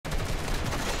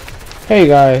Hey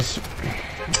guys,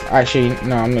 actually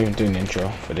no, I'm not even doing the intro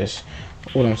for this.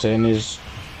 All I'm saying is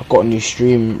I've got a new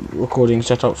stream recording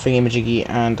setup thingy-majiggy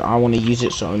and I want to use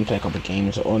it, so I'm going to play a couple of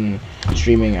games on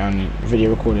streaming and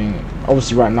video recording.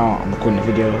 Obviously right now I'm recording the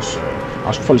video, so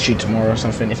I'll probably shoot tomorrow or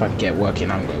something if I can get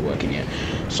working. I haven't got it working yet,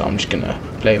 so I'm just going to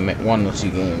play 1 or 2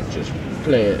 games, just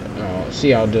play it,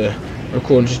 see how the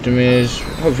recording system is.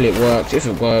 Hopefully it works. If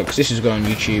it works, this is going on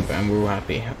YouTube and we're all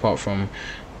happy, apart from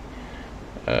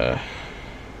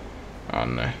I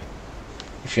don't know.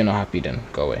 If you're not happy, then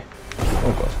go away.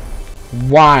 Oh god.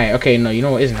 Why? Okay, no, you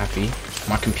know what isn't happy?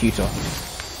 My computer.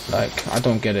 Like, I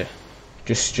don't get it.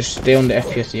 Just stay on the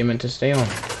FPS that you're meant to stay on.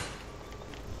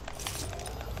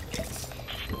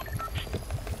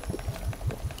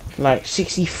 Like,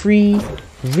 63?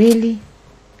 Really?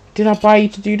 Did I buy you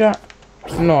to do that?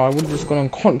 No, I would have just gone on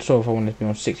console if I wanted to be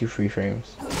on 63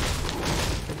 frames.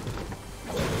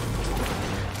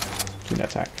 Give me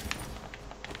that attack.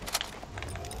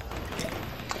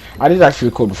 I did actually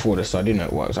record before this, so I do know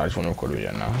it works. I just want to record a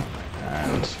video now.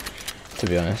 And to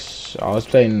be honest, I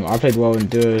played well in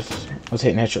duos. I was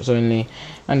hitting headshots only,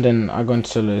 and then I got into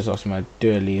solos after my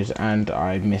duo leaves, and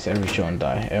I miss every shot and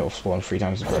die. It off spawn 3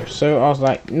 times in a row. So I was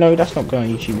like, no, that's not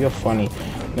going on YouTube. You're funny.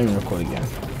 Let me record again.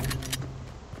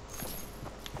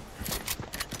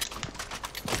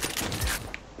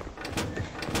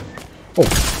 Oh,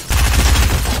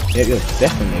 yeah, you're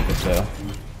definitely a good player.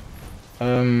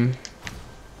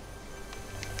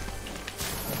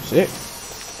 Sick.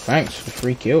 Thanks for the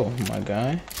free kill, my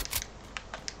guy.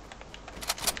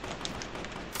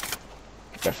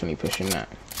 Definitely pushing that.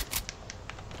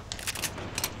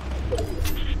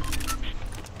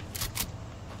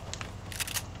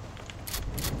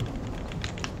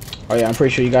 Oh yeah, I'm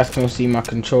pretty sure you guys can see my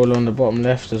controller on the bottom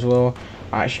left as well.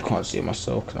 I actually can't see it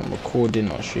myself because I'm recording,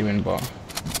 not streaming, but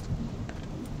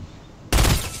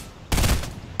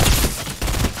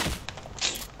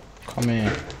come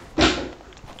here.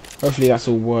 Hopefully that's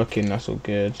all working, that's all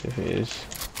good. If it is,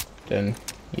 then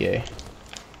yeah.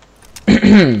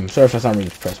 Sorry if I sound really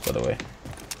depressed, by the way.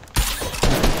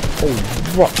 Oh,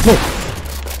 what? No!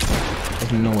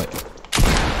 There's no way.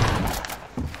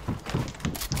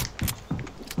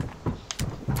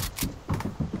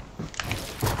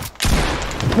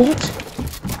 What?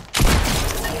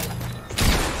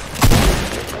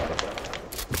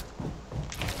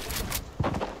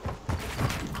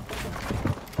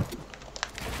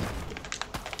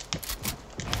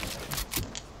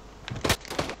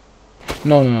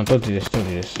 No, don't do this, don't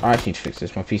do this. I actually need to fix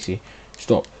this, my PC.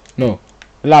 Stop. No.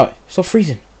 Allow it. Stop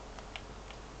freezing.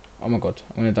 Oh my god,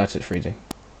 I'm gonna die to it freezing.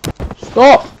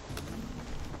 Stop!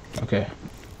 Okay.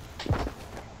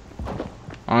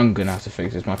 I'm gonna have to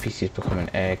fix this. My PC has become an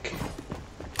egg.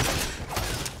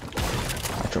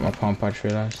 I dropped my palm patch,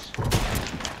 realised.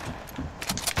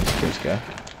 Let's go.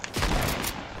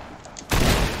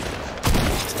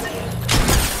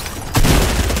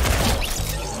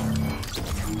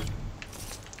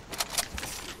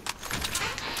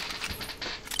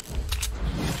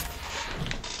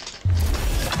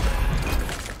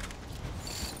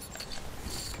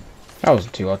 That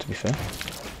wasn't too hard, to be fair.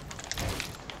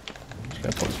 Just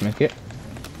gonna pop this medkit.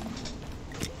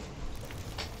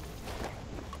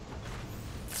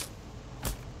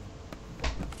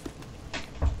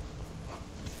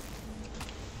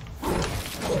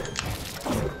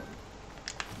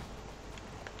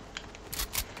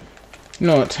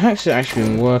 No, attacks have actually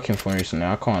been working for me recently.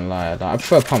 I can't lie. Like, I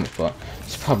prefer pumps, but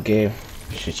it's a pub game.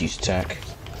 Just use attack.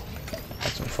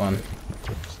 Have some fun.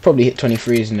 Probably hit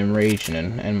 23s and then rage and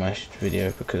then end my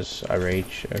video because I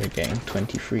rage over getting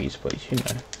 23s, but you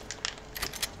know,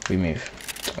 we move.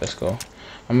 Let's go.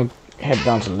 I'm gonna head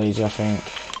down to lazy, I think.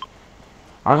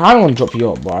 I don't want to drop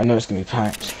you up, but I know it's gonna be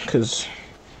packed because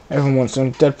everyone wants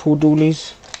some Deadpool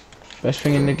doolies. Best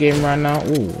thing in the game right now.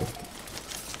 Ooh,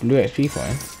 blue XP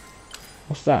coin.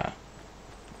 What's that?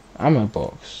 Ammo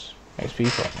box.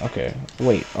 XP coin. Okay,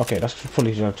 wait. Okay, that's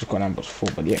probably just got an ammo box before,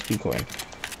 but the XP coin.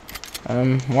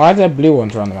 Why are there blue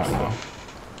ones around the map now?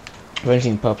 I've only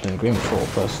seen purple and green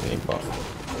before, personally, but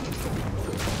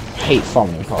I hate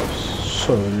farming pubs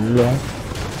so long.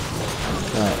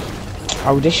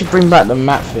 Oh, they should bring back the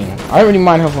map thing. I don't really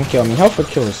mind health on kill. I mean, health on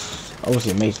kill is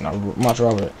obviously amazing. I'd much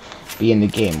rather it be in the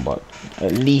game, but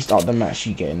at least out the mats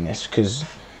you get in this, because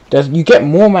you get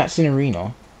more mats in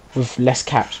arena with less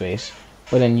cap space,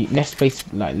 but then less space,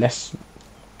 like less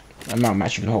amount of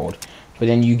mats you can hold, but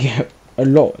then you get a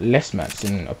lot less mats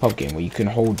in a pub game where you can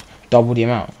hold double the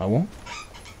amount. Like what?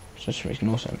 So this makes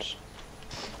no sense.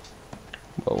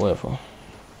 But whatever.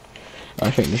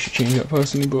 I think they should change that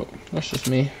personally, but that's just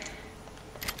me.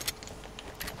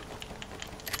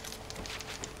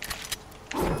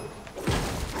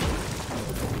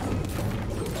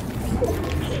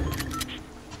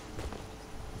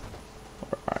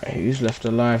 Who's left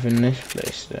alive in this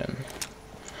place then?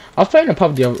 I was playing a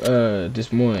pub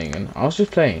this morning, and I was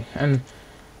just playing, and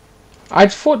I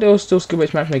thought there was still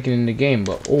skill-based matchmaking in the game,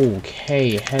 but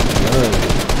okay, hello.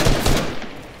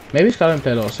 Maybe it's because I don't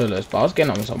play a lot of solos, but I was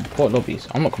getting up with some port lobbies.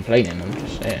 I'm not complaining, I'm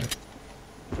just saying.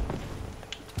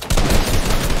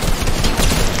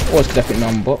 Oh, it's definitely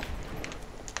non-bot.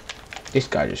 This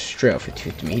guy just straight off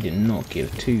 50-50 me. He did not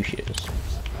give two shits.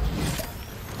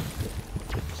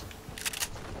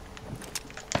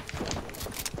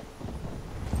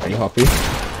 Are you happy?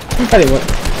 I didn't want.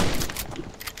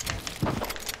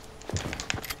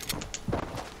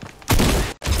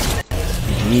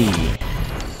 Yeah.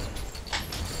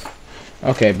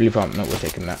 Okay, blue pump. No, we're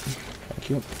taking that. Thank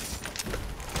you.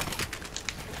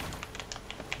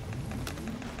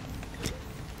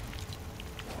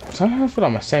 Somehow I feel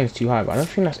like my setting's too high, but I don't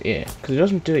think that's it. Because it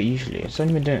doesn't do it usually. It's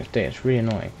only been doing it today. It's really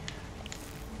annoying.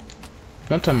 I'm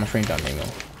not turning my frame down anymore.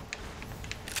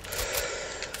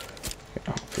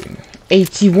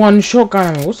 81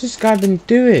 shotgun ammo. What's this guy been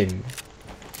doing?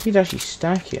 He's actually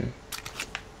stacking.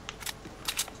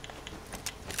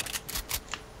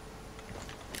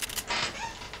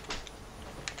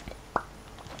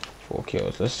 Four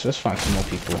kills. Let's find some more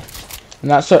people.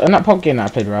 And that pub game that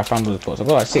I played where I found all the spots, I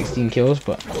got like 16 kills,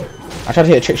 but I tried to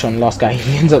hit a trick shot on the last guy.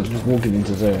 He ends up just walking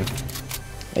into zone.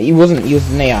 He was an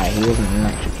AI. He wasn't an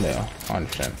actual player,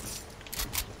 100%.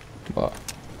 But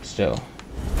still.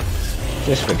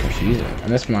 Just a bit confusing.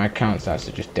 Unless my account stats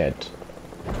are just dead.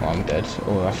 Well, I'm dead.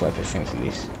 Or that's what everything thinks at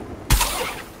least.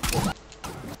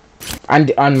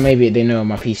 And maybe they know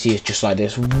my PC is just like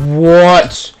this.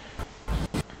 What?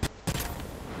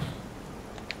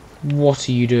 What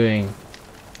are you doing?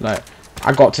 Like,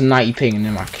 I got to 90 ping and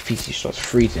then my PC starts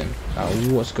freezing. Like,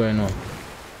 what's going on?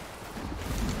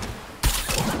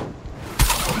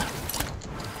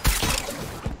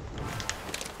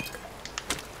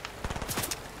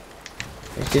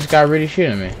 Is this guy really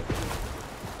shooting me?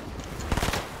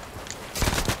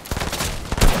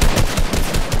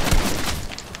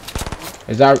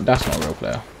 Is that's not a real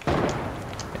player?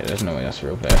 Yeah, there's no way that's a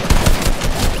real player.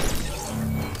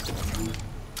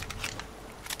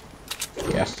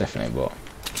 Yeah, that's definitely a bot.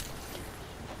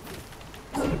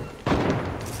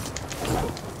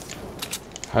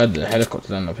 I heard the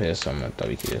helicopter land up here somewhere.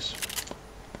 WQS.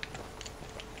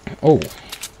 Oh.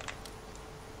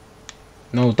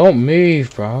 No, don't move,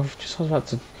 bruv. Just I was about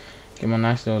to get my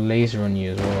nice little laser on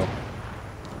you as well.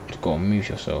 Just gotta move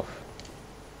yourself.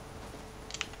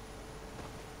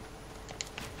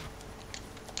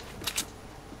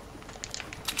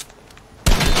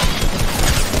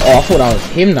 Oh, I thought that was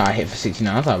him that I hit for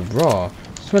 69. I was like, bro,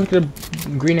 just went to the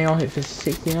green AR hit for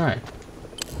 69.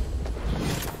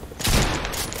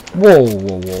 Whoa,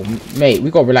 whoa, whoa. Mate, we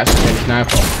gotta relax with the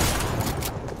sniper.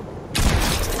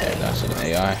 Yeah, that's an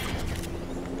AI.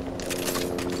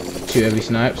 2 heavy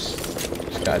snipes.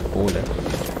 This guy's balling.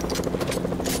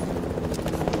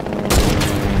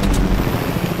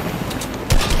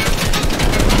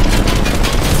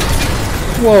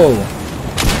 Whoa!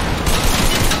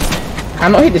 How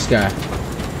not hit this guy?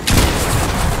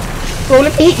 Bro,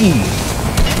 let me hit you!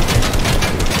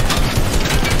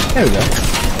 There we go.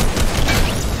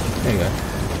 There we go.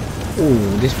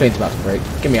 Ooh, this plane's about to break.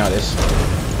 Get me out of this.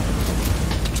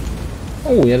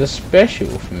 Oh, yeah, that's special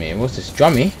for me. What's this?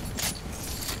 Drummy?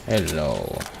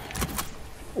 Hello.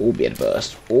 Oh, beard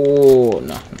burst. Oh,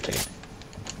 no, I'm taking it.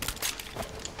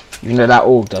 Even though that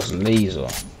orc does laser.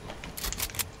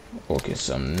 Orc is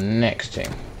some next thing.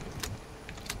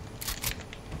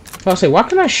 I say, why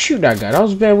can I shoot that guy? That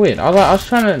was very weird. I was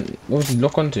trying to obviously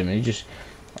lock onto him, and he just.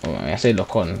 Oh, I say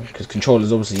lock on because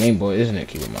controller's obviously aimbot, isn't it?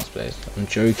 Keyboard mouse players. I'm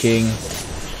joking.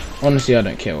 Honestly, I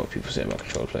don't care what people say about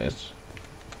controller players.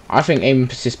 I think aim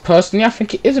assist personally, I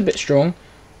think it is a bit strong,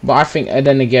 but I think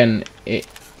then again it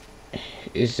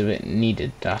is a bit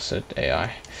needed. That's an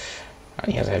AI,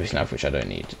 and he has a heavy sniper, which I don't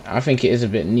need. I think it is a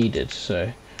bit needed.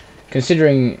 So,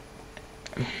 considering.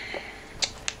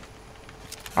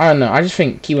 I don't know, I just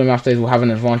think keyboard mouse players will have an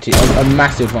advantage, a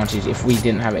massive advantage if we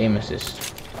didn't have aim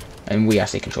assist. And I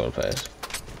say controller players.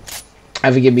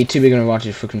 I think it'd be too big an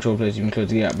advantage for controller players even close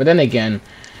together. But then again,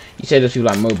 you say there's people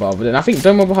like mobile, but then I think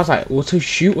don't mobile has like auto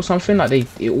shoot or something, like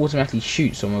it automatically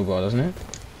shoots on mobile, doesn't it?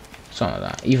 Something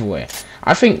like that. Either way.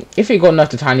 I think if it got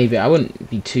nerfed a tiny bit, I wouldn't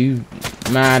be too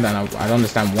mad, and I'd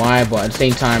understand why, but at the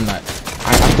same time, like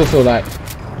I still feel like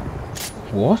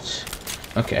what?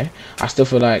 Okay. I still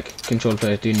feel like controller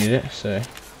players do need it, so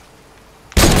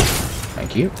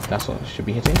thank you. That's what I should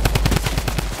be hitting.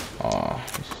 Oh,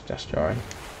 that's jarring.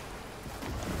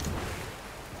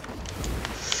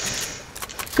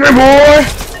 Good boy!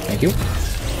 Thank you.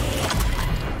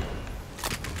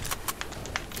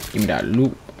 Give me that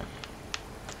loot.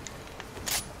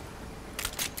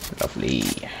 Lovely.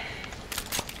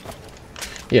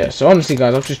 Yeah, so honestly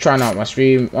guys, I'm just trying out my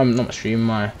stream, not my stream,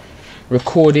 my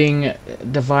recording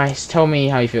device. Tell me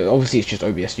how you feel. Obviously it's just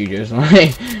OBS Studios,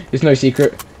 there's no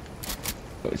secret.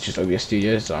 But it's just OBS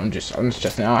Studios, so I'm just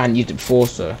testing it out. I hadn't used it before,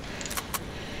 so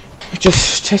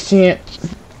just testing it.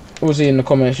 Obviously in the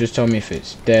comments just tell me if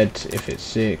it's dead, if it's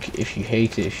sick, if you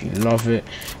hate it, if you love it,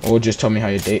 or just tell me how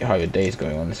your day is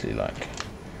going. Honestly, like,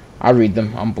 I read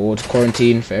them. I'm bored.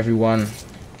 Quarantine for everyone,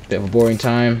 bit of a boring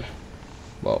time.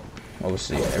 Well,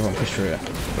 obviously everyone pushed through it,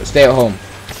 but stay at home.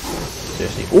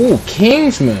 Seriously. Oh,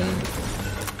 Kingsman.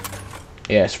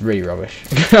 Yeah, it's really rubbish.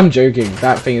 I'm joking.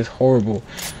 That thing is horrible.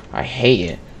 I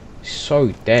hate it. It's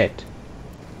so dead.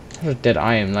 How dead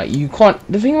I am. Like, you can't.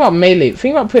 The thing about melee, the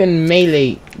thing about putting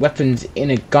melee weapons in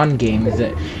a gun game is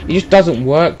that it just doesn't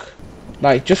work.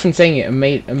 Like, just from saying it, a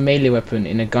melee weapon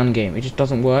in a gun game, it just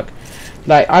doesn't work.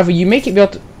 Like, either you make it be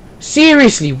able to.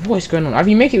 Seriously, what is going on? Either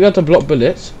you make it be able to block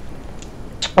bullets.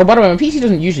 Oh, by the way, my PC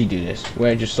doesn't usually do this,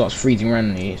 where it just starts freezing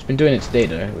randomly. It's been doing it today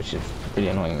though, which is really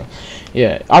annoying me.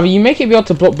 Yeah, either you make it be able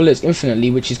to block bullets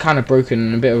infinitely, which is kind of broken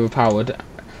and a bit overpowered,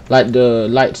 like the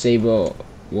lightsaber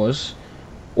was,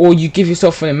 or you give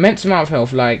yourself an immense amount of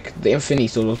health, like the Infinity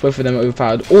Sword. Both of them are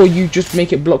overpowered, or you just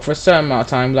make it block for a certain amount of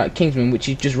time, like Kingsman, which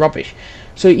is just rubbish.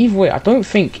 So either way, I don't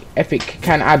think Epic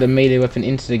can add a melee weapon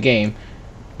into the game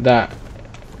that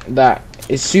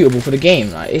is suitable for the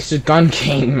game. Like, it's a gun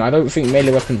game. I don't think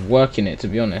melee weapons work in it, to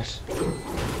be honest.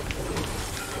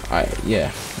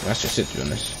 Yeah, that's just it, to be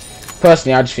honest.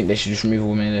 Personally, I just think they should just remove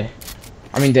all melee.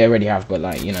 I mean, they already have, but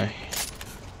like, you know.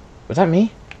 Was that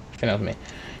me? I think that was me.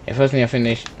 Yeah, personally, I think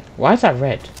they should. Why is that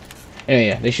red? Anyway,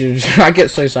 yeah, they should. I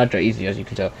get so sidetracked easy, as you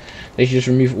can tell. They should just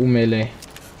remove all melee.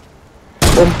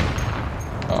 Boom.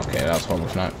 Okay, that was horrible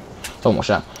snipe. Don't watch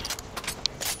that.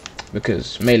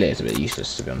 Because melee is a bit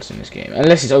useless, to be honest, in this game.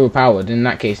 Unless it's overpowered. In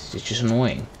that case, it's just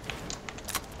annoying.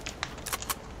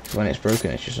 When it's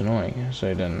broken, it's just annoying.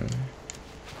 So then,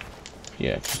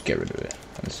 yeah, just get rid of it.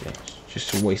 Honestly, it's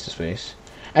just a waste of space.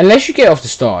 Unless you get off the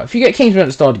start. If you get Kingsman at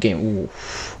the start of the game, ooh,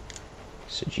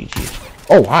 it's a GG.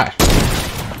 Oh, hi.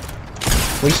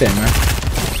 What are you saying, man?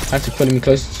 Thanks for pulling me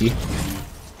closer to you.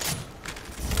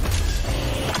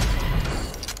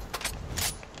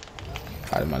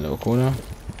 Hide in my little corner.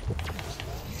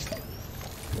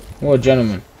 What a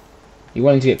gentleman. He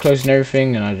wanted to get close and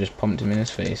everything, and I just pumped him in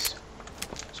his face.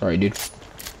 Sorry, dude.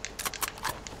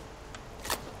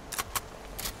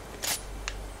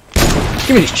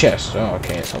 Give me his chest. Oh,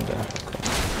 okay, it's up there.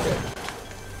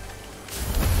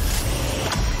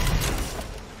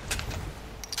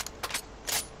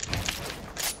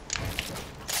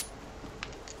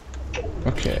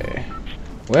 Cool. Okay.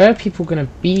 Where are people gonna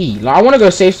be? Like, I want to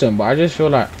go safe zone, but I just feel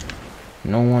like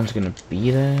no one's gonna be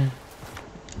there.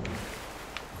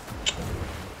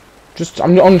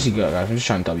 I'm honestly good, guys. I'm just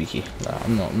trying to W key. Like,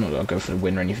 I'm not gonna go for the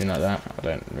win or anything like that. I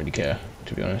don't really care,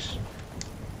 to be honest.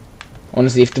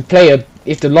 Honestly, if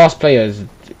the last player is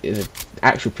an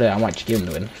actual player, I might just give him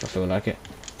the win if I feel like it.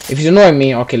 If he's annoying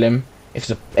me, I'll kill him. If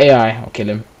it's an AI, I'll kill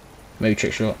him. Maybe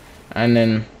trick shot. And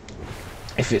then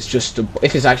if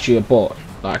it's actually a bot,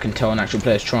 like I can tell an actual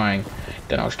player's trying,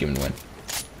 then I'll just give him the win.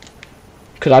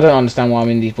 Because I don't understand why I'm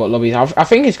in these bot lobbies. I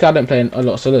think it's because I don't play a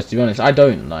lot of solos, to be honest. I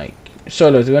don't like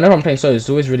solos. Whenever I'm playing solos, it's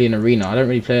always really an arena. I don't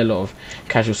really play a lot of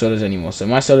casual solos anymore, so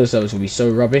my solo servers will be so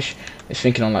rubbish. It's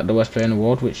thinking I'm like the worst player in the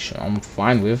world, which I'm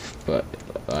fine with, but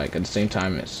like at the same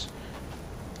time it's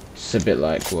a bit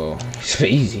like, well, it's a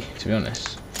bit easy, to be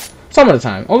honest. Some of the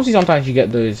time, obviously sometimes you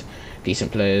get those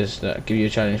decent players that give you a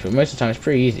challenge, but most of the time it's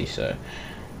pretty easy. So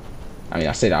I mean,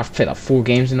 I say that I've played like 4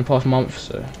 games in the past month,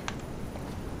 so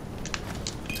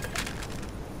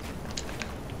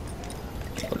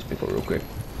I'll just pick up real quick.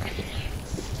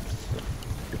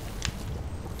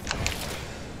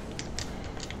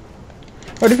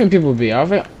 What do you think people will be? I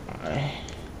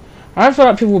feel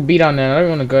like people will be down there. I don't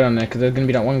want to go down there because there's going to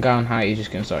be that one guy on high. He's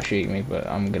just going to start shooting me, but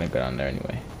I'm going to go down there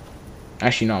anyway.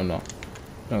 Actually, no, I'm not.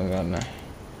 I'm going to go down there.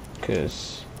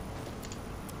 Because...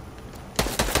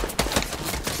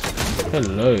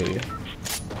 Hello.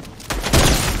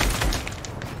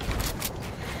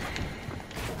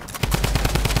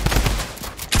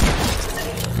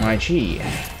 My G.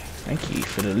 Thank you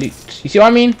for the loot. You see what I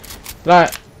mean?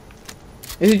 Like...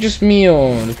 Is it just me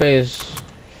or the players?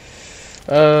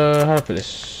 How do I put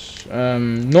this?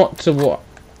 Not to what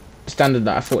standard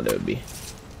that I thought they would be.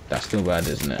 That's still bad,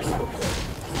 isn't it?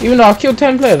 Even though I've killed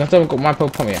 10 players, I still haven't got my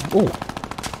pump yet. Oh,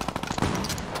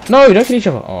 no! Don't kill each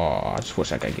other. Oh, I just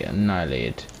watched that guy get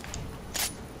annihilated.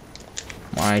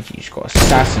 My G just got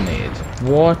assassinated.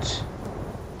 What?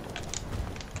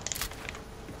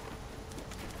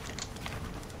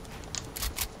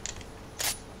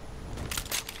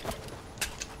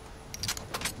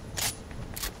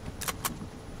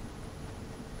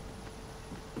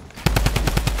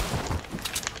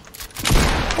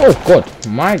 Oh god,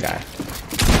 my guy.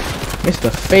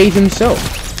 Mr. Fade himself.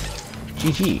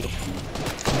 GG.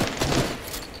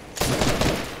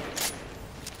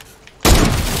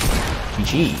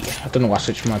 GG. I don't know why I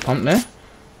switched my pump there,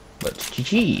 but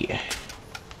GG.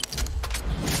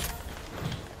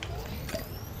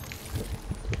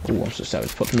 Oh, I'm so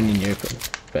savage. Put them in the open.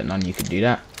 Bet none of you could do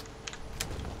that.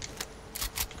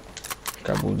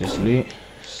 Grab all this loot.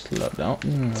 Slug down.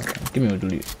 Give me all the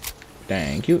loot.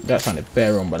 Thank you. That sounded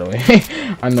bare wrong, by the way.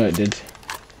 I know it did.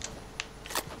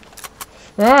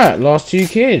 Right, last two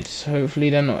kids. Hopefully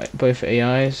they're not both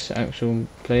AIs, actual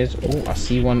players. Oh, I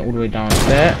see one all the way down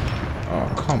there. Oh,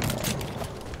 come on.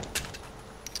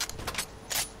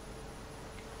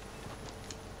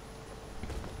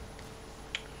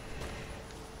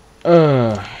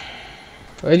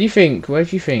 Where do you think the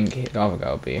other guy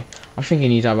will be? I'm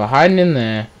thinking he's either hiding in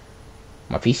there.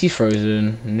 My PC's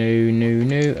frozen. No.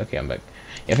 Okay, I'm back.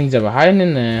 Yeah, I think he's either hiding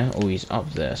in there or he's up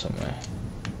there somewhere.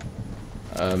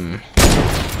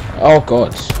 Oh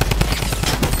god.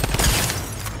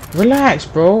 Relax,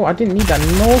 bro. I didn't need that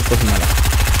north of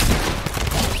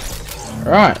money.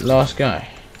 Right, last guy.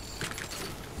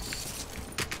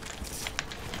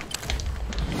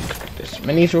 This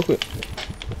minis real quick.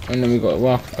 And then we got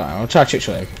I'll try to trick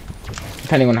shot him.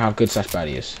 Depending on how good / bad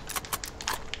he is.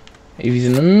 If he's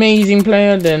an amazing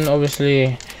player, then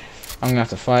obviously I'm gonna have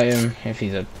to fight him. If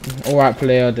he's an alright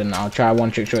player, then I'll try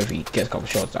one trick shot. If he gets a couple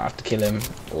shots, I have to kill him,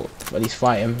 or at least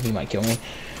fight him. He might kill me,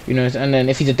 you know. And then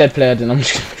if he's a dead player, then I'm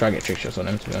just gonna try to get trick shots on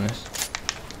him. To be honest,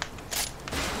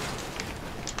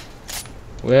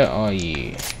 where are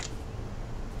you,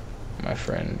 my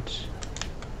friend?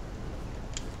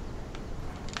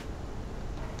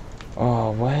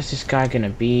 Oh, where's this guy gonna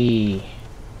be?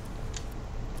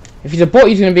 If he's a bot,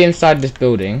 he's gonna be inside this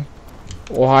building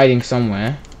or hiding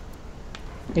somewhere.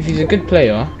 If he's a good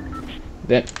player,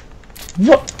 then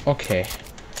what? Okay,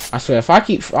 I swear, if I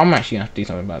keep, I'm actually gonna have to do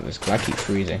something about this because I keep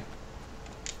freezing.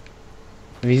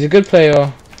 If he's a good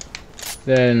player,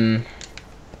 then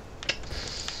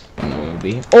I don't know what it will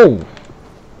be.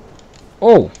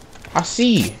 Oh, I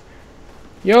see you.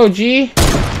 Yo, G,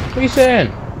 what are you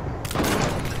saying?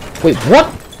 Wait,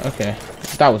 what? Okay,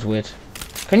 that was weird.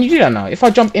 Can you do that now? If I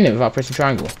jump in it without pressing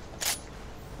triangle?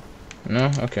 No?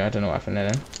 Okay, I don't know what happened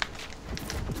there then.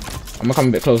 I'm gonna come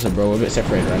a bit closer, bro. We're a bit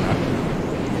separated right now.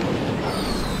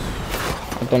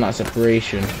 I've done that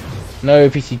separation. No,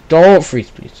 PC, don't freeze,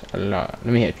 please. Let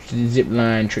me hit zip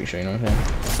line trick shot, you know what I'm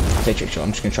saying? I say trick shot,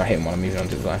 I'm just gonna try hitting while I'm moving on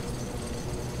to the guy.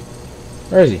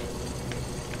 Where is he?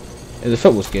 There's a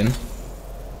football skin.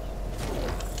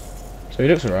 So he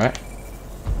looks alright.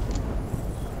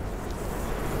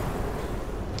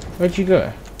 Where'd you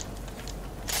go?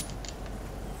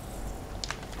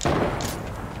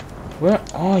 Where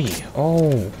are you?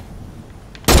 Oh.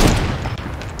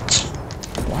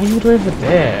 Why are you over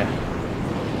there?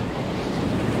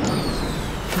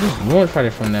 Just launch fighter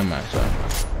from them, man. So.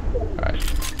 Alright.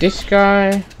 This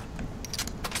guy.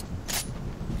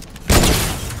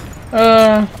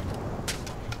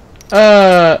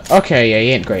 Okay, yeah, he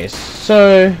ain't greatest.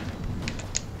 So.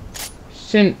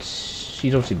 Since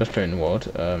he's obviously the best player in the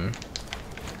world,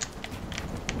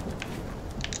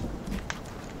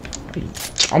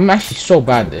 I'm actually so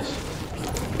bad at this.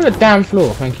 Put a damn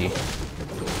floor, thank you.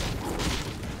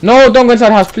 No, don't go inside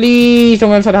the house, please. Don't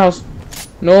go inside the house.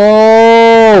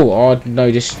 No. Oh no,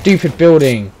 this stupid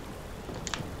building.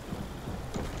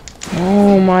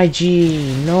 Oh my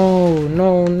G. No.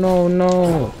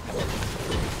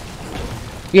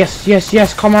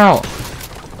 Yes. Come out.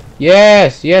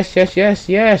 Yes.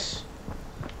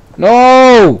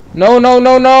 No.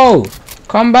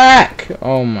 Come back.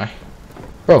 Oh my.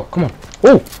 Bro, come on.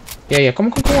 Oh. Yeah. Come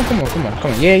on.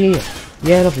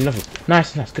 Yeah, lovely.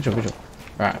 Nice. Good job.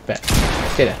 Right, bet.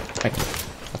 Stay there. Thank you.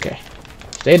 Okay.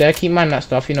 Stay there. Keep minding that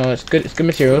stuff. You know, it's good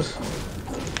materials.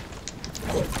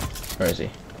 Where is he?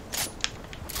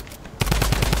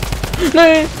 No!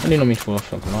 I didn't know me to fall off.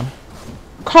 Come on.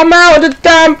 Come out of the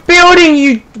damn building,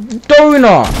 you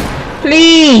donut!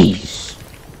 Please!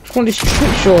 I want this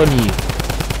trick shot on you.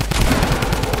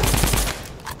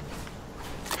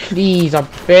 Please, I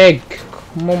beg.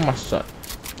 Come on, my son.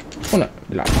 I wanna,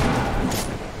 like,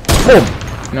 boom!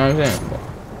 You know what I'm saying?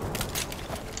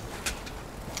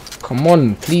 Come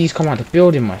on, please come out of the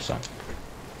building, my son.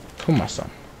 Come on, my son.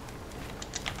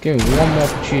 Give me one more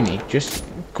opportunity. Just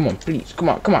come on, please. Come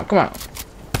out.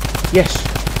 Yes.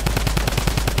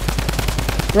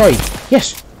 Right.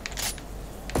 Yes.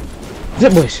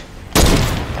 Zip boys.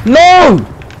 No.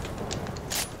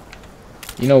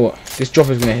 You know what? This drop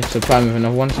is gonna supply me with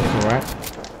another one, so it's alright.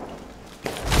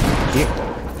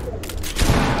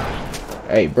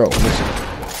 Hey, bro, listen.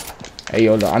 Hey,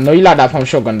 yo, look, I know you like that pump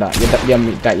shotgun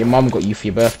that your mum got you for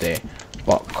your birthday,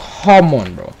 but come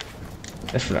on, bro.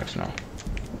 Let's relax now.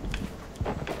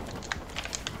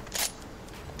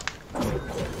 Alright,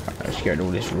 let's get rid of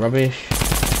all this rubbish.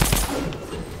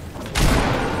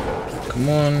 Come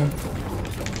on.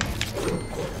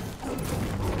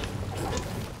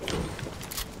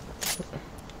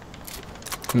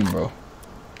 Come on, bro.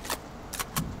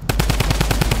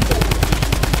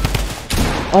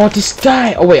 Oh, this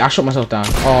guy! Oh, wait, I shot myself down.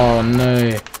 Oh,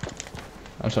 no.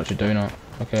 I'm such a donut.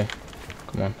 Okay.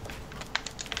 Come on.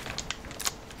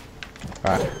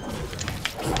 Alright.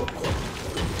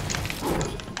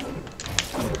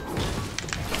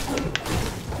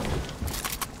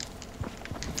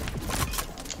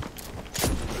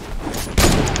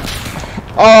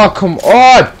 Oh, come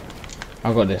on!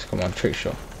 I got this. Come on, trick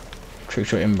shot. Trick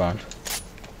shot inbound.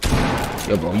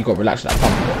 Yo, bro, you gotta relax with that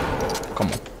pump, bro.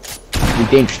 Come on. You're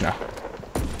dangerous now.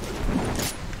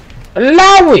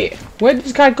 Allow it! Where did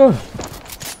this guy go?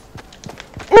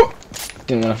 Oh!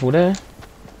 Didn't want to fall there.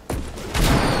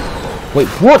 Wait,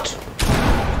 what?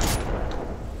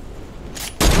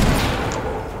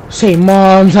 Say,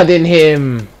 moms, I didn't hit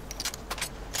him.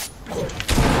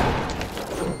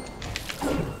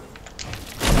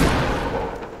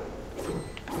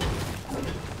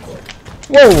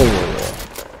 Whoa, whoa, whoa,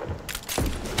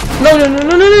 whoa. No, no, no,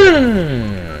 no, no, no, no, no.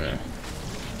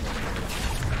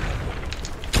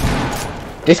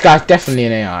 This guy's definitely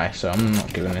an AI, so I'm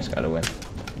not giving this guy the win.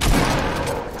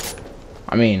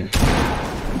 I mean,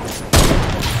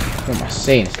 what am I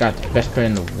saying? This guy's the best player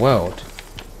in the world.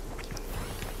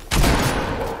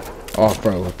 Oh,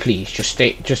 bro, please, just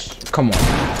stay, just, come on.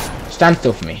 Stand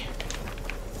still for me.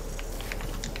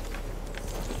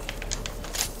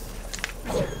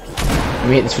 Let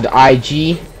me hit this for the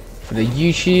IG, for the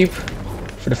YouTube,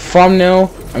 for the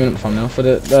thumbnail. I mean, not the thumbnail, for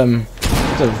the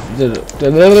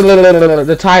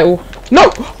title.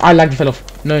 No! I lagged and fell off.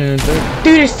 No, no, no, don't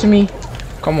do this to me.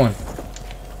 Come on.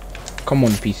 Come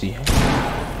on, PC.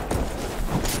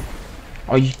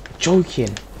 Are you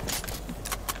joking?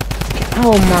 Get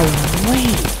out of my way.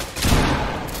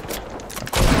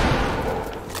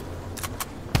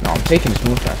 No, I'm taking this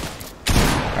small shot.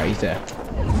 Alright, he's there.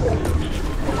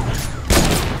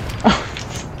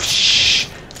 Oh, shh.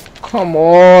 Come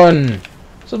on.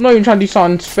 So I'm not even trying to do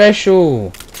something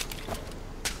special.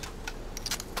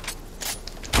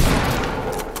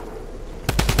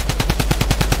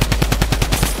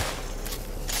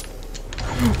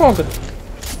 Oh, good.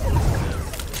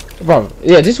 Bro,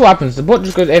 yeah, this is what happens. The bot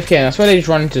just goes AFK and I swear they just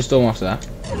run into the storm after that.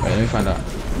 Wait, let me find out.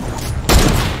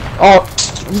 Oh!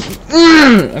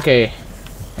 Okay.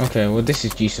 Okay, well this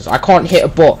is Jesus. I can't hit a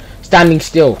bot standing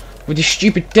still with this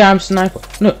stupid damn sniper.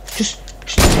 No, just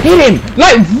hit him!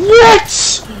 Like,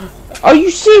 what? Are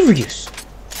you serious?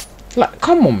 Like,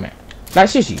 come on, man. Like,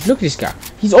 seriously, look at this guy.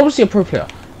 He's obviously a pro player.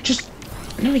 Just,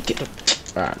 let me get the...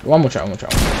 Alright, one more try, one more try.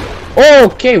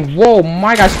 Okay, whoa,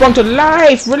 my guy sprung to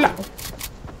life. Relax.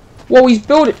 Whoa, he's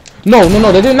building. No, no,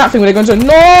 no, they're doing that thing where they're going to...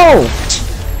 No!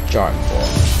 Giant ball.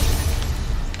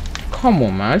 Come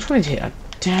on, man. I just wanted to hit a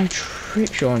damn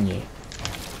trick shot on you.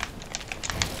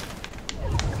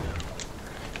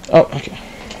 Oh, okay.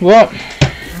 Well,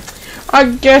 I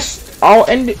guess I'll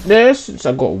end it there since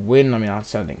I got a win. I mean, I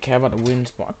said I didn't care about the wins,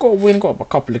 but I got a win, got a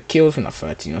couple of kills from that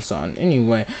 13 or something.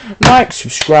 Anyway, like,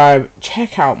 subscribe,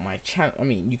 check out my channel. I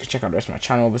mean, you can check out the rest of my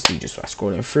channel, obviously, just by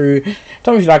scrolling through.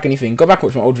 Tell me if you like anything. Go back and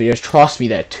watch my old videos. Trust me,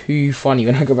 they're too funny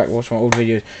when I go back and watch my old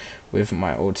videos with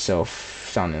my old self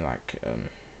sounding like,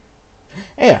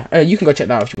 yeah, you can go check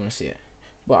that out if you want to see it.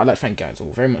 But I'd like to thank you guys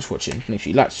all very much for watching. Make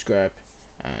sure you like, subscribe,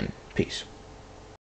 and peace.